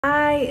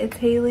Hi, it's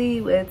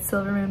Haley with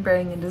Silverman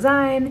Branding and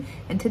Design,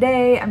 and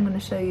today I'm going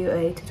to show you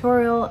a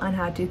tutorial on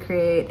how to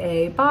create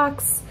a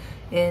box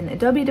in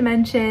Adobe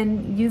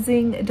Dimension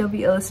using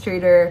Adobe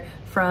Illustrator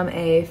from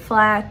a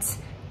flat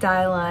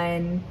die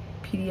line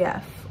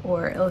PDF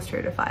or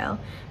Illustrator file.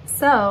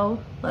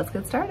 So let's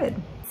get started.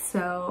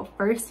 So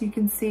first you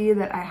can see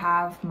that I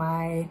have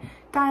my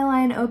die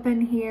line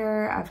open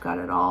here. I've got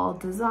it all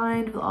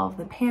designed with all of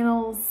the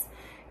panels,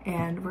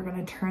 and we're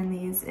going to turn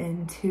these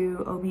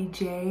into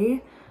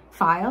OBJ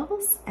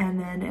files and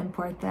then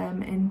import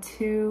them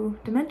into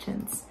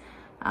Dimensions.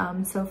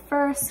 So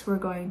first we're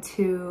going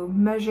to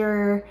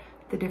measure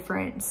the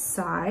different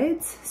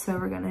sides. So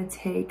we're going to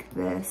take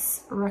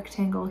this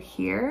rectangle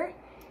here.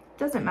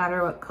 Doesn't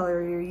matter what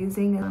color you're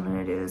using. What I'm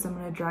going to do is I'm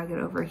going to drag it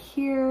over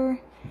here,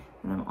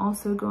 and I'm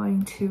also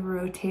going to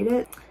rotate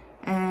it.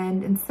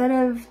 And instead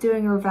of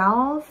doing a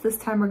revolve, this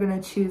time we're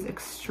going to choose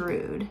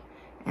extrude.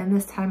 And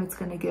this time it's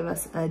going to give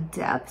us a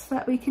depth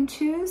that we can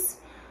choose.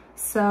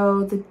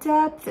 So the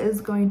depth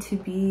is going to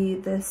be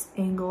this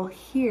angle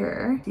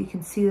here. You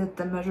can see that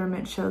the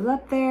measurement shows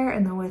up there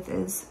and the width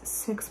is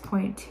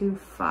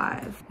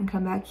 6.25. And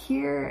come back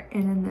here,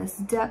 and in this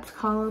depth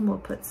column, we'll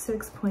put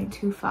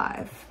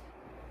 6.25.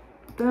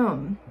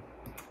 Boom.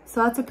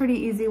 So that's a pretty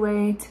easy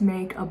way to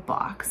make a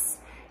box.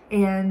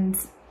 And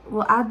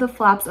we'll add the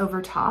flaps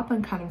over top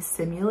and kind of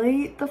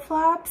simulate the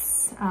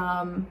flaps.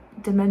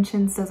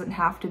 Dimensions doesn't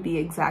have to be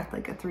exact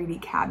like a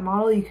 3D CAD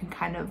model. You can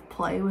kind of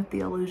play with the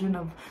illusion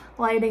of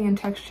lighting and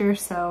texture.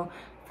 So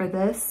for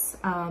this,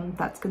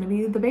 that's going to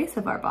be the base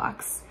of our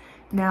box.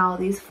 Now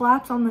these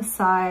flaps on the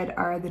side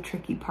are the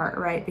tricky part,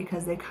 right?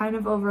 Because they kind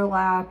of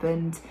overlap,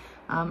 and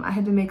I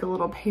had to make a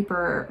little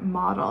paper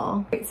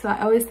model. So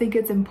I always think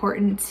it's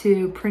important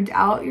to print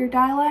out your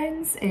die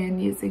lines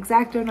and use the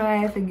X-Acto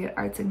knife and get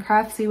arts and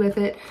craftsy with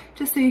it,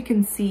 just so you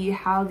can see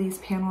how these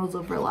panels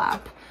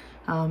overlap.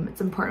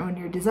 It's important when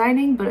you're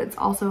designing, but it's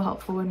also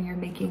helpful when you're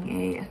making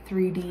a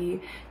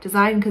 3D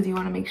design because you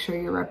want to make sure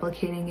you're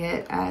replicating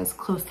it as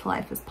close to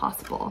life as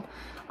possible.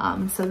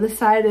 So this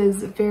side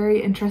is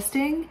very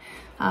interesting.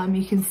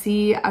 You can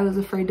see I was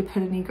afraid to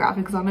put any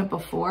graphics on it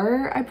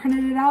before I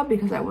printed it out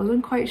because I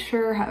wasn't quite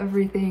sure how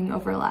everything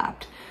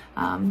overlapped.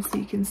 So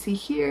you can see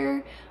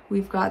here,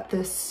 we've got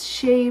this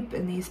shape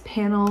and these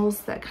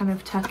panels that kind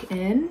of tuck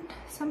in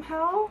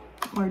somehow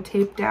or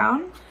tape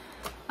down.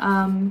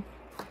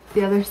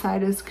 The other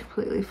side is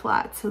completely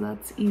flat, so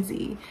that's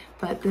easy.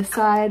 But this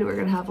side, we're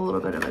gonna have a little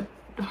bit of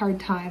a hard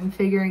time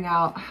figuring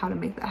out how to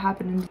make that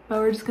happen. But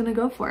we're just gonna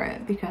go for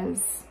it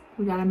because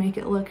we gotta make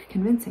it look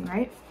convincing,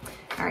 right?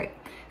 All right,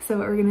 so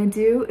what we're gonna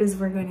do is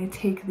we're going to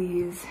take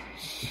these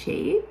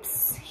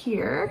shapes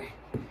here.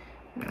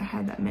 I'm gonna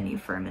hide that menu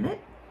for a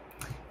minute.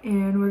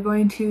 And we're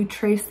going to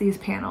trace these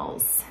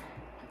panels.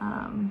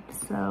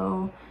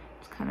 So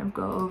just kind of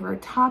go over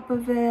top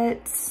of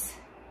it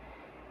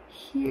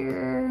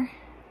here.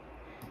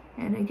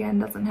 And again,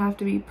 doesn't have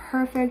to be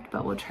perfect,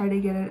 but we'll try to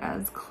get it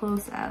as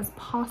close as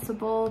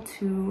possible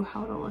to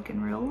how it'll look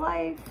in real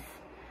life.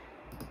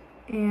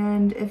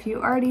 And if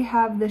you already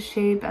have the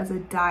shape as a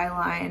die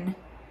line,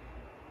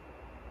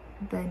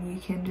 then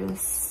you can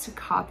just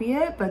copy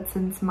it. But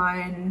since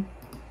mine,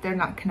 they're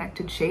not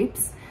connected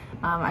shapes,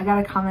 I got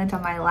a comment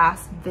on my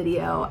last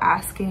video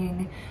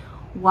asking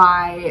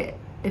why,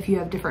 if you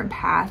have different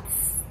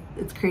paths,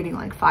 it's creating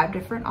like 5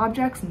 different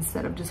objects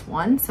instead of just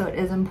one. So it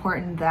is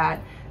important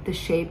that the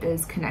shape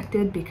is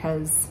connected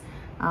because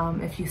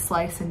if you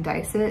slice and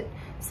dice it,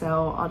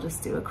 so I'll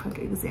just do a quick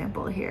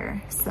example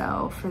here.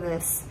 So for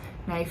this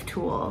knife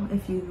tool,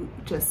 if you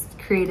just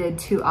created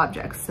 2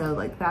 objects, so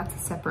like that's a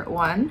separate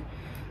one,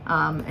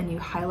 and you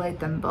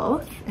highlight them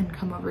both and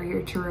come over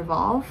here to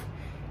revolve,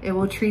 it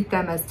will treat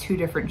them as 2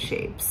 different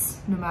shapes,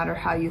 no matter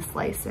how you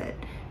slice it.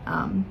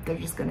 They're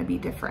just gonna be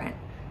different.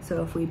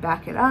 So if we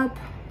back it up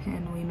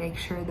and we make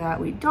sure that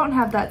we don't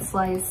have that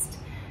sliced,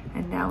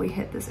 and now we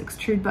hit this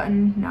extrude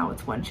button, now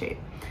it's one shape.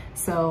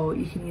 So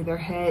you can either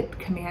hit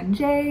Command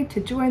J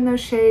to join those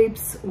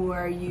shapes,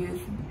 or use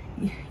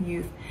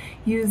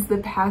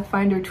the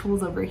Pathfinder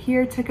tools over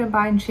here to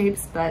combine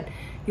shapes, but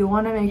you'll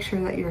want to make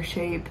sure that your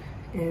shape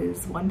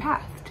is one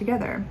path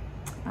together,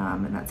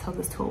 and that's how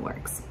this tool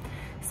works.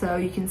 So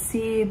you can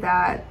see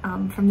that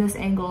from this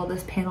angle,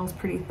 this panel is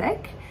pretty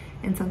thick,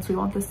 and since we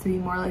want this to be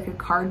more like a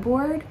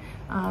cardboard,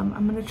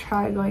 I'm going to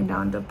try going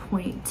down to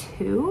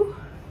 0.2.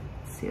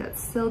 See,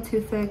 that's still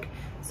too thick.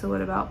 So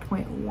what about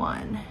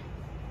 0.1?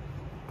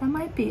 That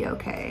might be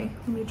okay.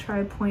 Let me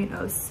try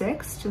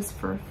 0.06 just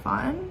for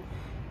fun.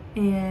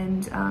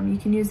 And you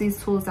can use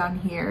these tools down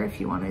here if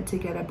you wanted to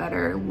get a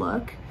better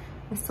look.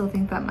 I still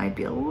think that might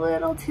be a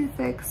little too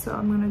thick, so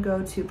I'm gonna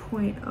go to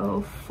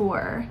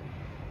 0.04.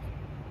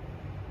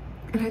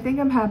 And I think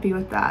I'm happy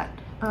with that.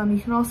 You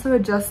can also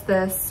adjust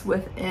this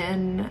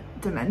within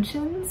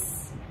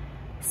Dimensions.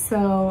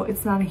 So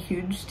it's not a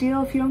huge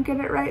deal if you don't get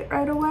it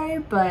right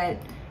away, but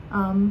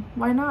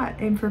why not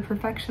aim for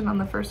perfection on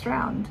the first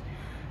round?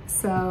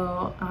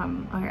 So,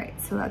 all right,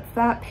 so that's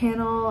that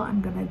panel. I'm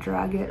gonna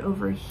drag it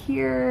over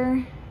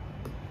here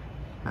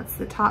That's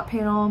the top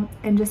panel.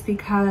 And just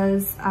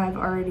because I've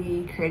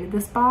already created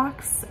this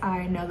box,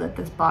 I know that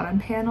this bottom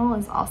panel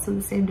is also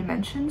the same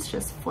dimensions,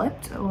 just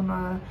flipped on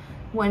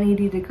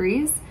 180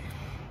 degrees.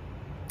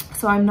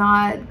 So I'm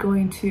not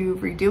going to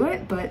redo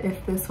it, but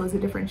if this was a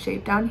different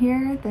shape down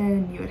here,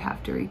 then you would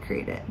have to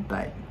recreate it.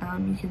 But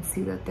you can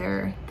see that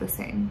they're the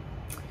same.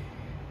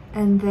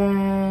 And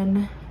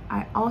then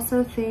I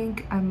also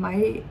think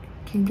I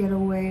can get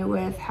away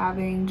with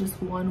having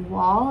just one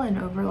wall and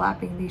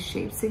overlapping these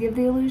shapes to give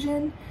the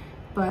illusion.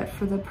 But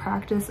for the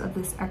practice of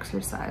this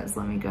exercise,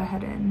 let me go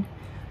ahead and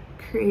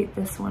create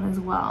this one as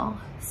well.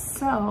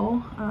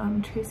 So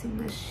I'm tracing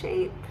this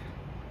shape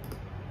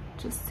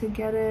just to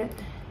get it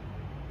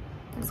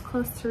as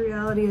close to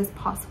reality as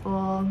possible.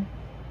 All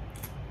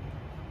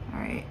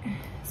right,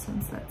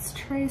 since that's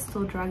traced,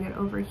 we'll drag it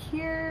over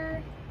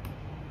here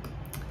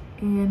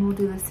and we'll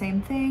do the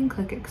same thing,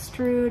 click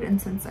extrude.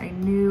 And since I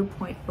knew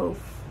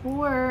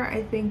 0.04,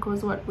 I think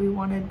was what we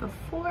wanted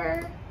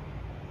before.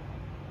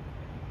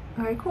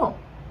 All right, cool.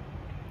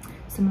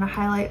 So I'm gonna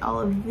highlight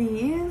all of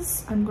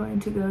these. I'm going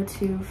to go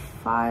to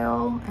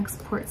File,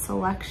 Export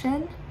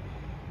Selection,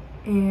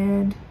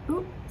 and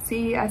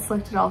see, I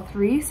selected all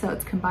three, so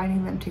it's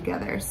combining them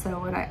together. So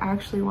what I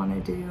actually want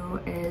to do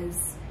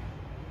is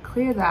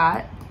clear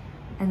that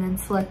and then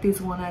select these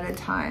one at a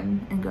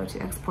time and go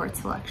to Export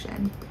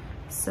Selection.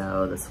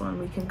 So this one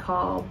we can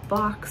call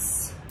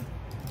Box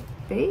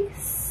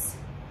Base,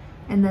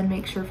 and then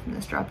make sure from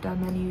this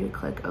drop-down menu to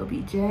click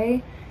OBJ,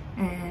 and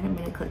I'm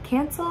going to click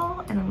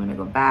Cancel, and I'm going to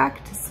go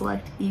back to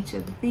select each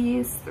of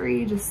these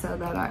three just so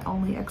that I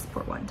only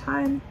export one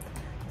time.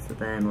 So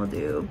then we'll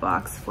do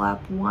Box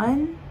Flap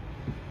 1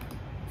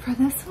 for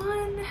this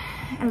one,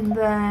 and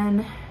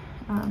then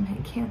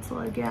hit cancel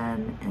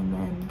again, and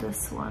then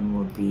this one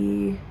will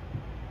be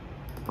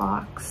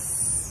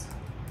Box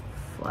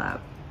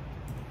Flap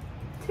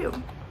 2.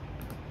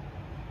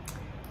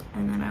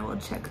 And then I will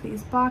check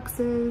these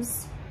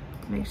boxes,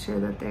 make sure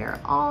that they are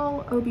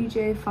all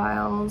OBJ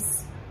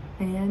files,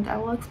 and I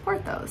will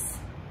export those.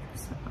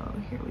 So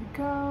here we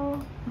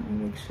go. Let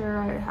me make sure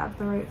I have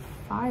the right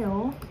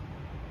file.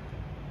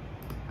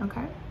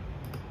 Okay.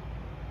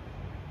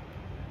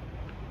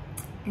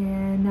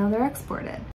 And now they're exported.